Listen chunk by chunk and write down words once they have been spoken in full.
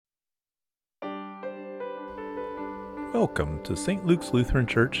Welcome to St. Luke's Lutheran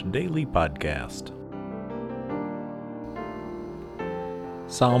Church Daily Podcast.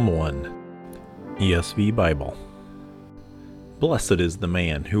 Psalm 1, ESV Bible. Blessed is the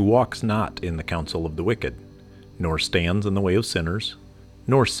man who walks not in the counsel of the wicked, nor stands in the way of sinners,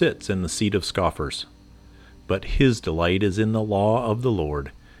 nor sits in the seat of scoffers. But his delight is in the law of the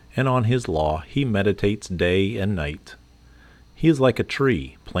Lord, and on his law he meditates day and night. He is like a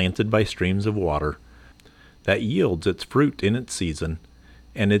tree planted by streams of water, that yields its fruit in its season,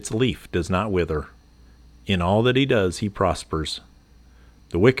 and its leaf does not wither. In all that he does he prospers.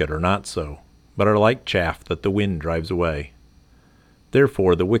 The wicked are not so, but are like chaff that the wind drives away.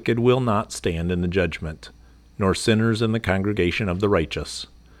 Therefore the wicked will not stand in the judgment, nor sinners in the congregation of the righteous.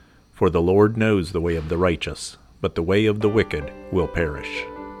 For the Lord knows the way of the righteous, but the way of the wicked will perish.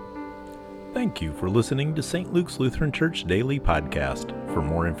 Thank you for listening to St. Luke's Lutheran Church Daily Podcast. For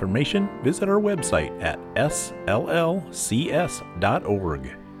more information, visit our website at sllcs.org.